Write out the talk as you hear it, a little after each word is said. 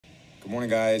Good morning,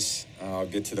 guys. I'll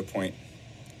get to the point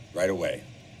right away.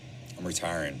 I'm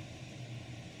retiring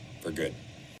for good.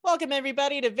 Welcome,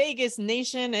 everybody, to Vegas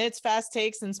Nation. It's fast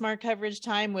takes and smart coverage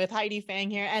time with Heidi,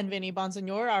 Fang here, and Vinny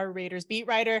Bonsignore, our Raiders beat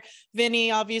writer.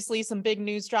 Vinny, obviously, some big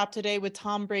news dropped today with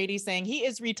Tom Brady saying he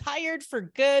is retired for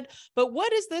good. But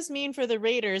what does this mean for the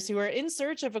Raiders, who are in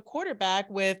search of a quarterback,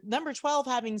 with number 12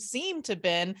 having seemed to have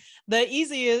been the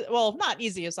easiest, well, not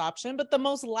easiest option, but the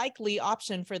most likely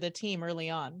option for the team early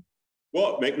on?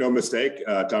 Well, make no mistake,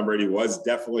 Tom Brady was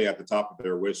definitely at the top of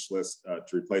their wish list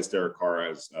to replace Derek Carr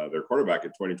as their quarterback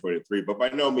in 2023. But by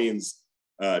no means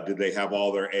did they have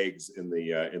all their eggs in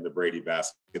the Brady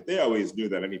basket. They always knew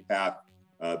that any path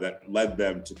that led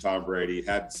them to Tom Brady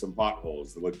had some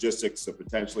potholes. The logistics of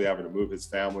potentially having to move his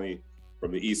family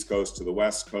from the East Coast to the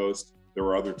West Coast. There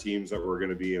were other teams that were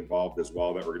going to be involved as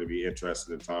well that were going to be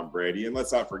interested in Tom Brady. And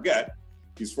let's not forget,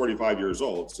 he's 45 years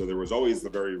old. So there was always the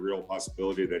very real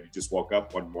possibility that he just woke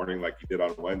up one morning like he did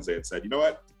on Wednesday and said, you know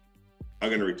what, I'm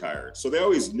going to retire. So they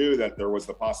always knew that there was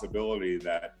the possibility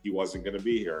that he wasn't going to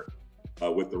be here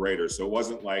with the Raiders. So it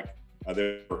wasn't like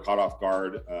they were caught off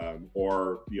guard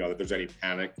or, that there's any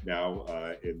panic now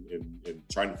in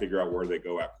trying to figure out where they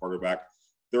go at quarterback.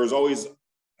 There was always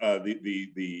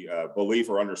the belief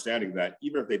or understanding that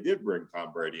even if they did bring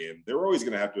Tom Brady in, they were always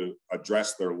going to have to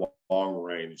address their long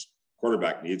range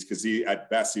quarterback needs, because at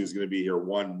best he was going to be here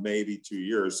 1, maybe 2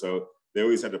 years. So they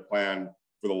always had to plan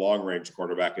for the long range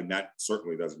quarterback, and that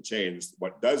certainly doesn't change.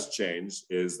 What does change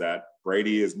is that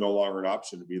Brady is no longer an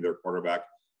option to be their quarterback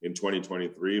in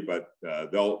 2023, but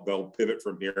they'll pivot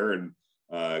from here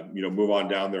and move on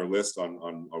down their list on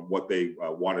what they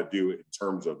want to do in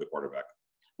terms of the quarterback.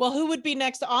 Well, who would be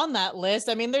next on that list?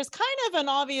 I mean, there's kind of an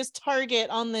obvious target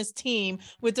on this team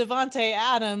with Davante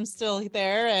Adams still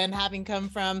there and having come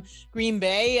from Green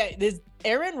Bay. Is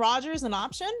Aaron Rodgers an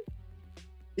option?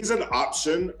 He's an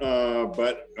option,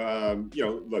 but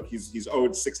look, he's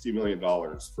owed $60 million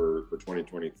for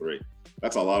 2023.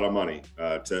 That's a lot of money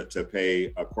to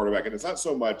pay a quarterback. And it's not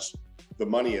so much the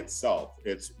money itself.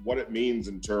 It's what it means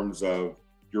in terms of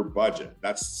your budget.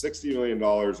 That's $60 million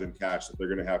in cash that they're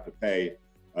going to have to pay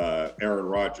Aaron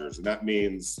Rodgers. And that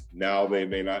means now they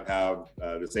may not have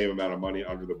the same amount of money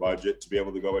under the budget to be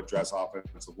able to go address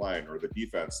offensive line or the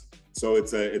defense. So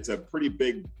it's a pretty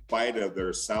big bite of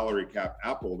their salary cap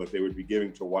apple that they would be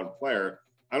giving to one player.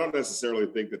 I don't necessarily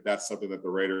think that that's something that the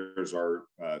Raiders are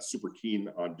super keen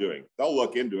on doing. They'll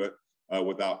look into it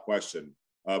without question.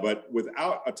 But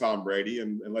without a Tom Brady,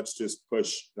 and let's just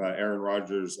push Aaron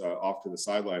Rodgers off to the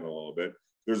sideline a little bit,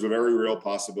 there's a very real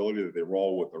possibility that they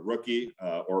roll with a rookie,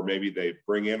 or maybe they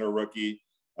bring in a rookie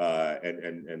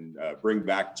and bring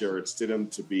back Jarrett Stidham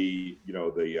to be,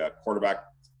 the quarterback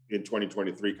in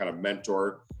 2023 kind of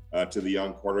mentor to the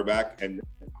young quarterback. And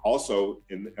also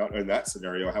in that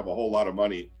scenario, have a whole lot of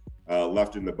money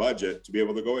left in the budget to be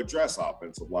able to go address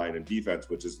offensive line and defense,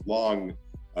 which has long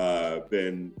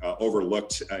been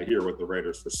overlooked here with the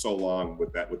Raiders for so long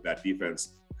with that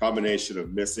defense. Combination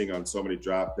of missing on so many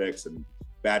draft picks and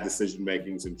bad decision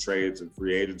makings in trades and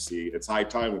free agency. It's high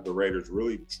time that the Raiders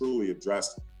really truly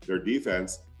address their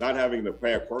defense. Not having to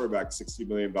pay a quarterback $60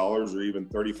 million or even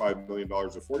 $35 million or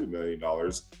 $40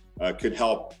 million could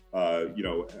help,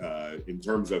 in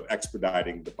terms of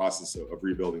expediting the process of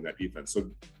rebuilding that defense. So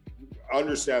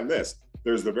understand this.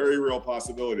 There's the very real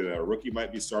possibility that a rookie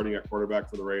might be starting at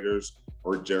quarterback for the Raiders,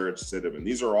 or Jarrett Stidham. And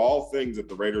these are all things that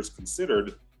the Raiders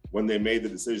considered when they made the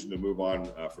decision to move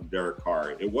on from Derek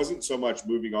Carr. It wasn't so much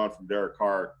moving on from Derek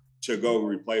Carr to go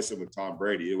replace him with Tom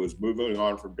Brady. It was moving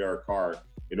on from Derek Carr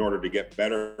in order to get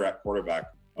better at quarterback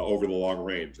over the long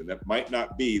range. And that might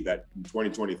not be that in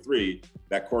 2023,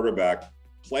 that quarterback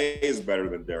plays better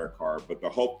than Derek Carr, but the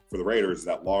hope for the Raiders is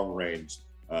that long range,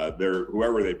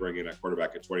 whoever they bring in at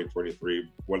quarterback in 2023,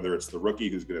 whether it's the rookie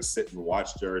who's going to sit and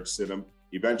watch Jarrett Stidham,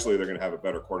 eventually they're going to have a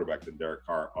better quarterback than Derek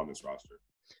Carr on this roster.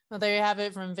 Well, there you have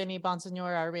it from Vinny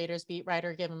Bonsignore, our Raiders beat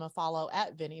writer. Give him a follow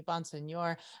at Vinny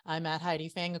Bonsignore. I'm at Heidi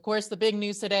Fang. Of course, the big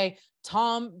news today,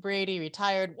 Tom Brady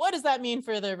retired. What does that mean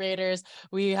for the Raiders?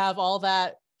 We have all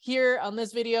that here on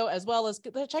this video, as well as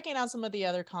checking out some of the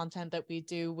other content that we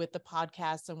do with the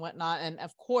podcasts and whatnot. And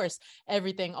of course,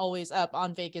 everything always up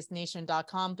on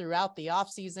vegasnation.com throughout the off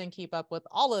season. Keep up with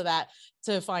all of that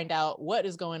to find out what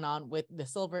is going on with the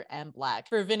silver and black.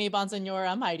 For Vinny Bonsignore,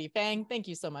 I'm Heidi Fang. Thank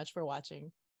you so much for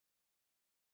watching.